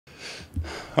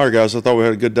All right, guys, I thought we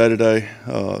had a good day today.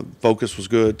 Focus was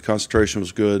good, concentration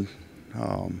was good,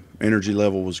 energy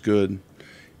level was good.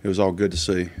 It was all good to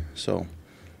see. So,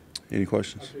 any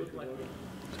questions?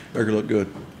 Becker looked good.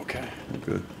 Okay. Looked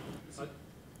good. Sorry,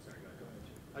 go ahead.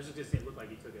 I was just going to say it looked like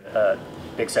he took a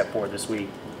big step forward this week,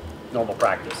 normal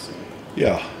practice.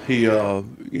 Yeah, he,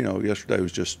 yesterday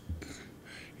was just,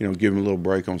 giving him a little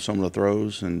break on some of the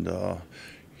throws, and,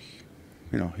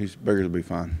 he's bigger to be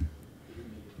fine.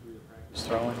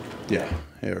 Throwing? Yeah,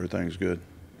 everything's good.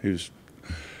 He was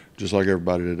just like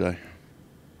everybody today.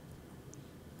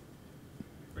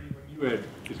 Freddie, when you had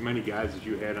as many guys as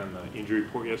you had on the injury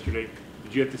report yesterday,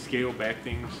 did you have to scale back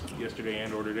things yesterday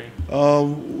and or today?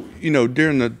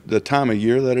 During the time of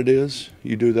year that it is,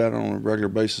 you do that on a regular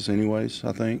basis anyways,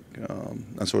 I think.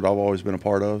 That's what I've always been a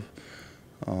part of.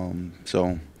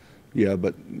 Yeah,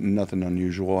 but nothing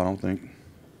unusual, I don't think.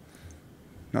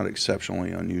 Not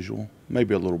exceptionally unusual.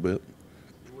 Maybe a little bit.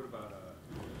 What about,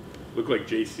 looked like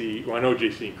JC, well, I know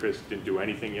JC and Chris didn't do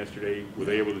anything yesterday. Were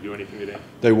they able to do anything today?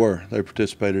 They were. They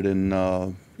participated in,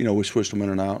 we switched them in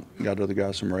and out, got other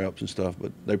guys some reps and stuff,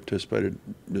 but they participated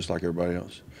just like everybody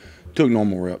else. Took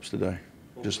normal reps today,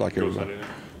 just like everybody.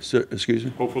 Excuse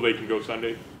me? Hopeful they can go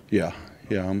Sunday? Yeah,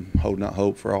 I'm holding out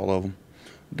hope for all of them.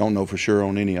 Don't know for sure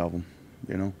on any of them,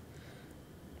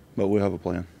 but we'll have a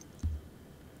plan.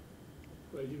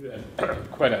 Well, you've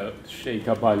had quite a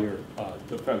shake-up on your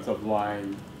defensive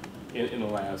line in the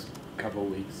last couple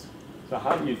of weeks. So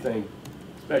how do you think,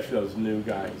 especially those new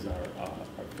guys, are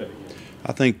fitting in?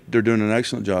 I think they're doing an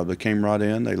excellent job. They came right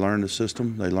in. They learned the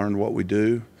system. They learned what we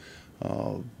do.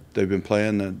 They've been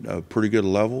playing at a pretty good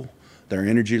level. Their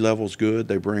energy level's good.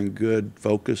 They bring good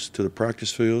focus to the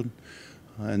practice field.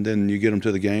 And then you get them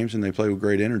to the games, and they play with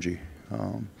great energy.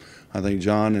 I think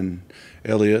John and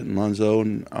Elliott and Lonzo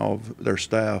and all of their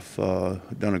staff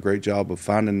done a great job of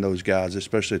finding those guys,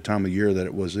 especially at the time of year that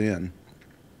it was in,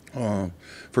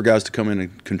 for guys to come in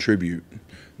and contribute,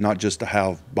 not just to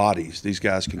have bodies. These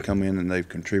guys can come in and they've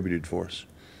contributed for us.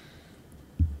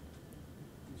 You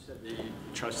said that you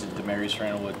trusted Demarius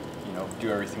Randall would, do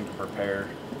everything to prepare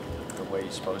the way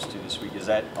he's supposed to this week. Is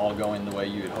that all going the way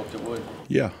you had hoped it would?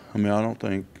 Yeah,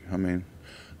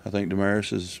 I think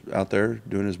Demarius is out there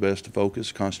doing his best to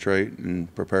focus, concentrate,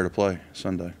 and prepare to play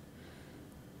Sunday.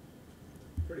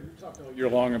 Freddie, we talked all year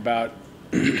long about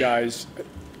you guys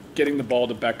getting the ball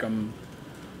to Beckham,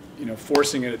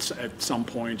 forcing it at some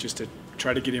point just to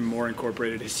try to get him more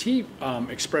incorporated. Has he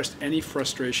expressed any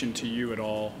frustration to you at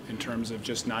all in terms of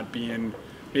just not being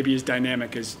maybe as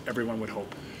dynamic as everyone would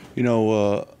hope?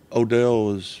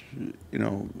 Odell's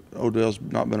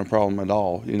not been a problem at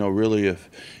all. Really, if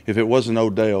it wasn't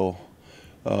Odell,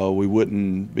 we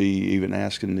wouldn't be even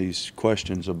asking these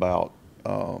questions about,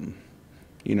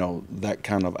 that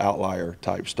kind of outlier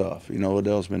type stuff.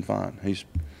 Odell's been fine. He's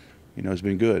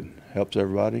been good. Helps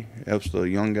everybody. Helps the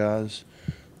young guys.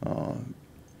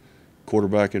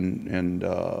 Quarterback and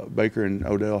Baker and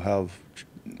Odell have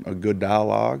a good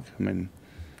dialogue.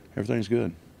 Everything's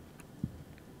good.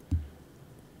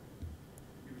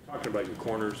 Talking about your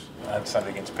corners on Sunday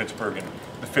against Pittsburgh and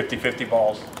the 50-50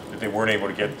 balls that they weren't able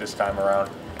to get this time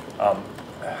around.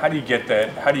 How do you get that?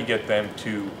 How do you get them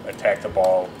to attack the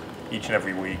ball each and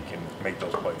every week and make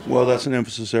those plays? Well, that's an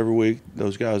emphasis every week.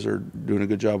 Those guys are doing a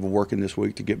good job of working this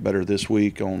week to get better this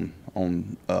week on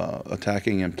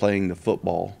attacking and playing the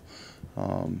football,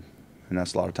 and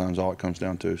that's a lot of times all it comes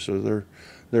down to. So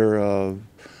they're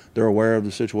aware of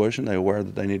the situation. They're aware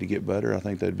that they need to get better. I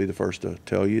think they'd be the first to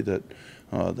tell you that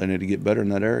they need to get better in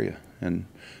that area, and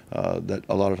that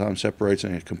a lot of times separates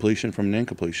a completion from an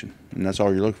incompletion, and that's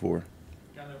all you're looking for.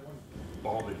 Got that one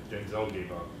ball that Denzel gave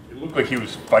up. It looked like he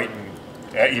was fighting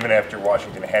even after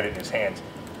Washington had it in his hands.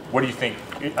 What do you think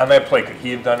on that play? Could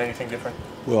he have done anything different?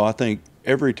 Well, I think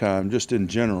every time, just in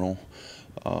general,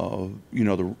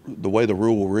 the way the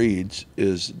rule reads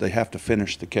is they have to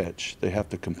finish the catch. They have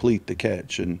to complete the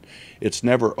catch, and it's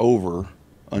never over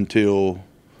until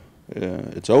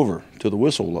it's over, till the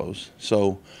whistle blows.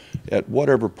 So at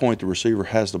whatever point the receiver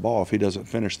has the ball, if he doesn't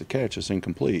finish the catch, it's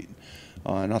incomplete.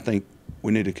 And I think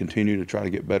we need to continue to try to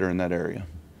get better in that area.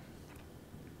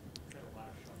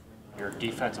 Your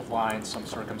defensive line, some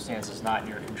circumstances not in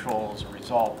your control as a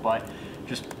result, but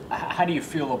just how do you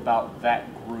feel about that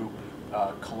group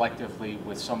collectively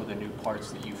with some of the new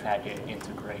parts that you've had to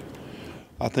integrate?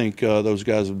 I think those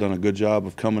guys have done a good job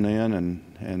of coming in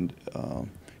and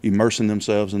immersing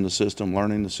themselves in the system,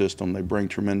 learning the system. They bring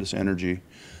tremendous energy.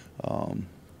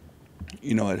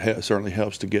 It certainly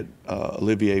helps to get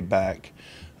Olivier back.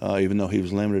 Even though he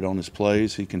was limited on his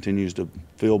plays, he continues to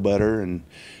feel better, and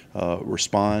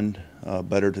respond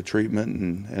better to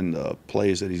treatment and the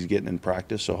plays that he's getting in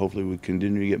practice. So hopefully we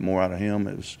continue to get more out of him.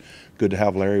 It was good to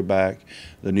have Larry back.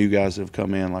 The new guys that have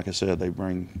come in, like I said, they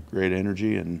bring great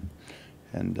energy and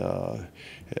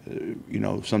you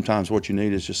know, sometimes what you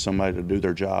need is just somebody to do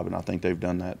their job, and I think they've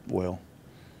done that well.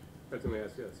 Let me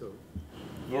ask you, so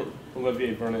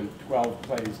Olivier Vernon, 12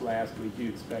 plays last week. Do you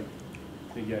expect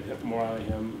to get more out of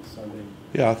him Sunday?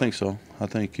 Yeah, I think so. I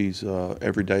think he's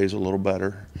every day is a little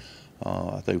better.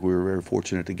 I think we were very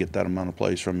fortunate to get that amount of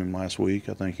plays from him last week.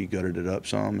 I think he gutted it up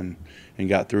some and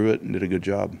got through it and did a good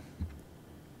job.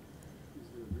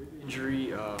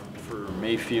 Injury for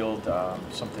Mayfield,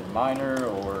 something minor,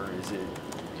 or is it?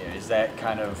 Yeah, is that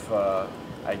kind of?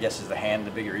 I guess is the hand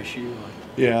the bigger issue?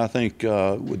 Yeah, I think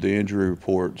with the injury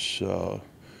reports, you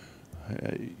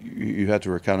have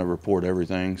to kind of report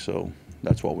everything. So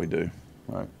that's what we do,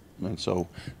 right? And so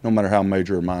no matter how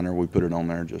major or minor, we put it on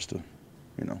there just to,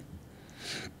 you know.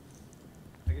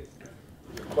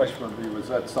 The question would be, was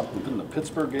that something in the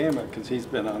Pittsburgh game? Because he's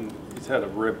had a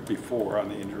rib before on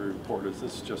the injury report. Is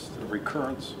this just a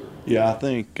recurrence? Or? Yeah, I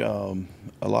think a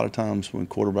lot of times when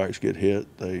quarterbacks get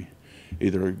hit, they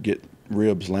either get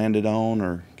ribs landed on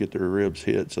or get their ribs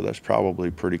hit. So that's probably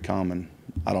pretty common.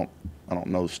 I don't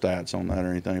know stats on that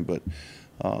or anything, but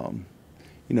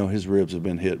you know, his ribs have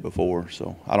been hit before.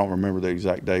 So I don't remember the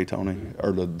exact day, Tony,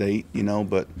 or the date, you know,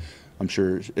 but I'm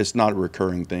sure it's not a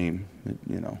recurring theme,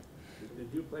 you know. Did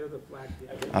you play with a flag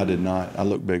jacket? I did not. I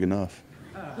look big enough.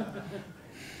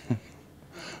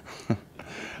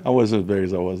 I wasn't as big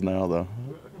as I was now, though.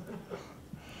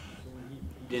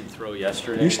 He didn't throw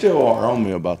yesterday. You still are on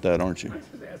me about that, aren't you? I was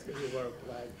just asking if you wore a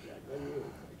flag jacket.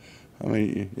 I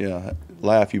mean, yeah,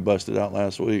 laugh you busted out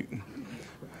last week.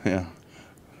 Yeah.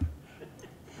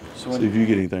 So See if you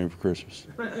get anything for Christmas.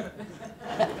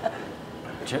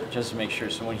 just to make sure,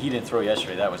 so when he didn't throw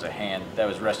yesterday, that was a hand, that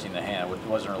was resting the hand. It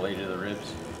wasn't related to the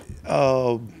ribs?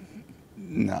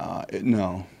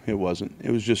 No, it wasn't.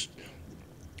 It was just,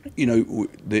 you know,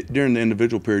 during the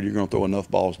individual period, you're going to throw enough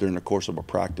balls during the course of a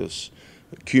practice.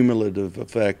 The cumulative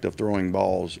effect of throwing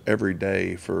balls every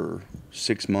day for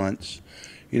 6 months,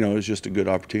 you know, it was just a good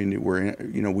opportunity.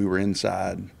 We were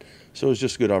inside, so it was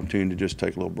just a good opportunity to just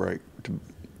take a little break,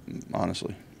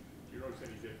 honestly. Do you notice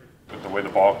any different with the way the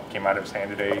ball came out of his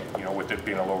hand today, you know, with it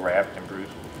being a little wrapped and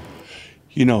bruised?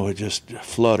 You know, it just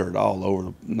fluttered all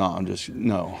over.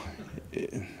 No.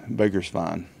 Baker's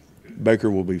fine.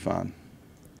 Baker will be fine.